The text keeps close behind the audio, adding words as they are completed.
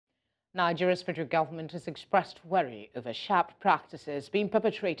Nigeria's federal government has expressed worry over sharp practices being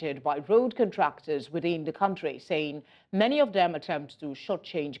perpetrated by road contractors within the country, saying many of them attempt to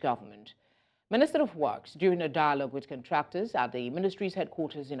shortchange government. Minister of Works, during a dialogue with contractors at the ministry's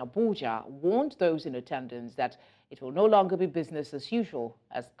headquarters in Abuja, warned those in attendance that it will no longer be business as usual,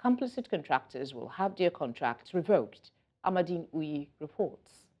 as complicit contractors will have their contracts revoked. Amadine Uyi reports.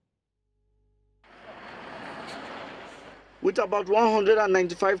 With about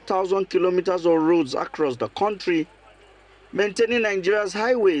 195,000 kilometers of roads across the country, maintaining Nigeria's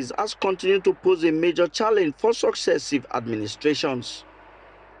highways has continued to pose a major challenge for successive administrations.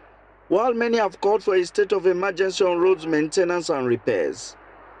 While many have called for a state of emergency on roads maintenance and repairs,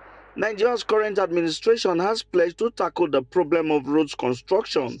 Nigeria's current administration has pledged to tackle the problem of roads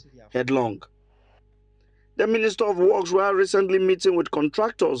construction headlong. The Minister of Works, while recently meeting with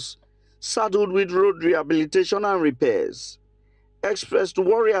contractors saddled with road rehabilitation and repairs, expressed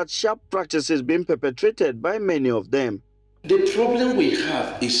worry at sharp practices being perpetrated by many of them. The problem we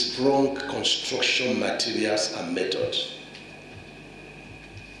have is wrong construction materials and methods.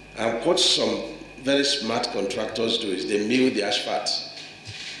 And what some very smart contractors do is they mill the asphalt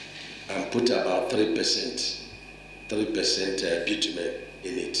and put about 3% bitumen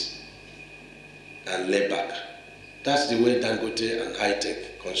in it and lay back. That's the way Dangote and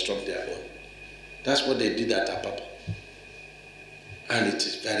High-Tech construct their own. That's what they did at Apapa. And it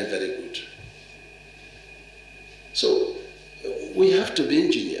is very, very good. So we have to be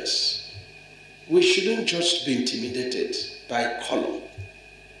engineers. We shouldn't just be intimidated by color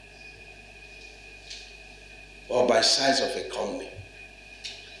or by size of a company.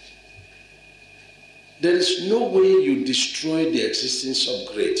 There is no way you destroy the existing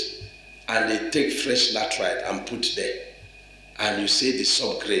subgrade and they take fresh laterite and put there, and you say the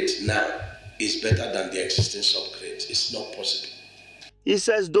subgrade now is better than the existing subgrade. It's not possible. He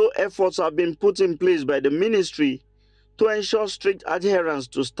says though efforts have been put in place by the ministry to ensure strict adherence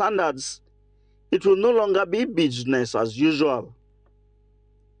to standards, it will no longer be business as usual.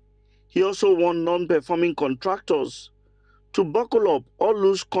 He also warned non-performing contractors to buckle up or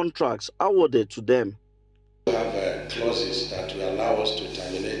lose contracts awarded to them. We have clauses that will allow us to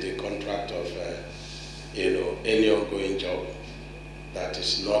terminate the contract of any ongoing job that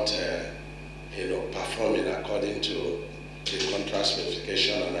is not performing according to the contract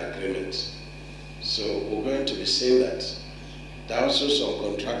specification and agreement. So we're going to be saying that. There are also some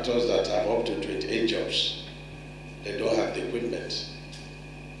contractors that have up to 28 jobs. They don't have the equipment.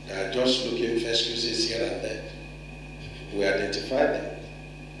 They are just looking for excuses here and there. We identify them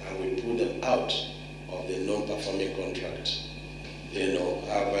and we pull them out of the non-performing contract.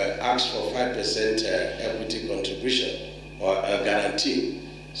 I've asked for 5% equity contribution or a guarantee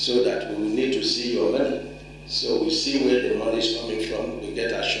so that we will need to see your money. So we see where the money is coming from, we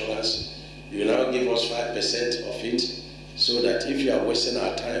get assurance. You now give us 5% of it so that if you are wasting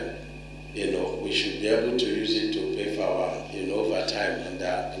our time, we should be able to use it to pay for our overtime and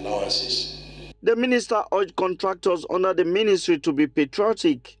allowances. The minister urged contractors under the ministry to be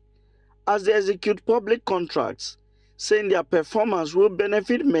patriotic as they execute public contracts, saying their performance will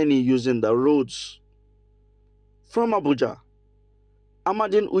benefit many using the roads. From Abuja,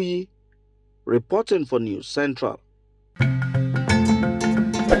 Amadine Uyi, reporting for News Central.